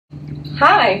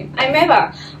Hi, I'm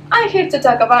Eva. I'm here to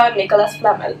talk about Nicholas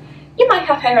Flamel. You might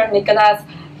have heard of Nicholas.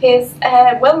 He's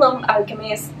a well-known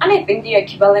alchemist, and I think the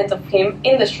equivalent of him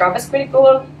in the JavaScript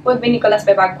world would be Nicholas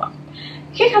Bebagua.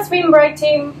 He has been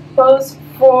writing posts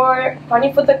for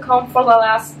funnyfood.com for the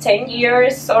last 10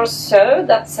 years or so.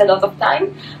 That's a lot of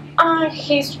time. And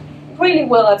he's really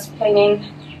well at explaining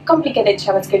complicated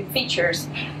JavaScript features.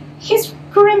 He's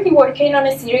currently working on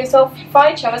a series of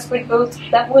 5 JavaScript books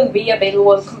that will be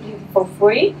available completely for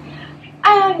free.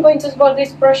 I'm going to support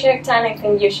this project and I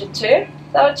think you should too,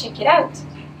 so check it out.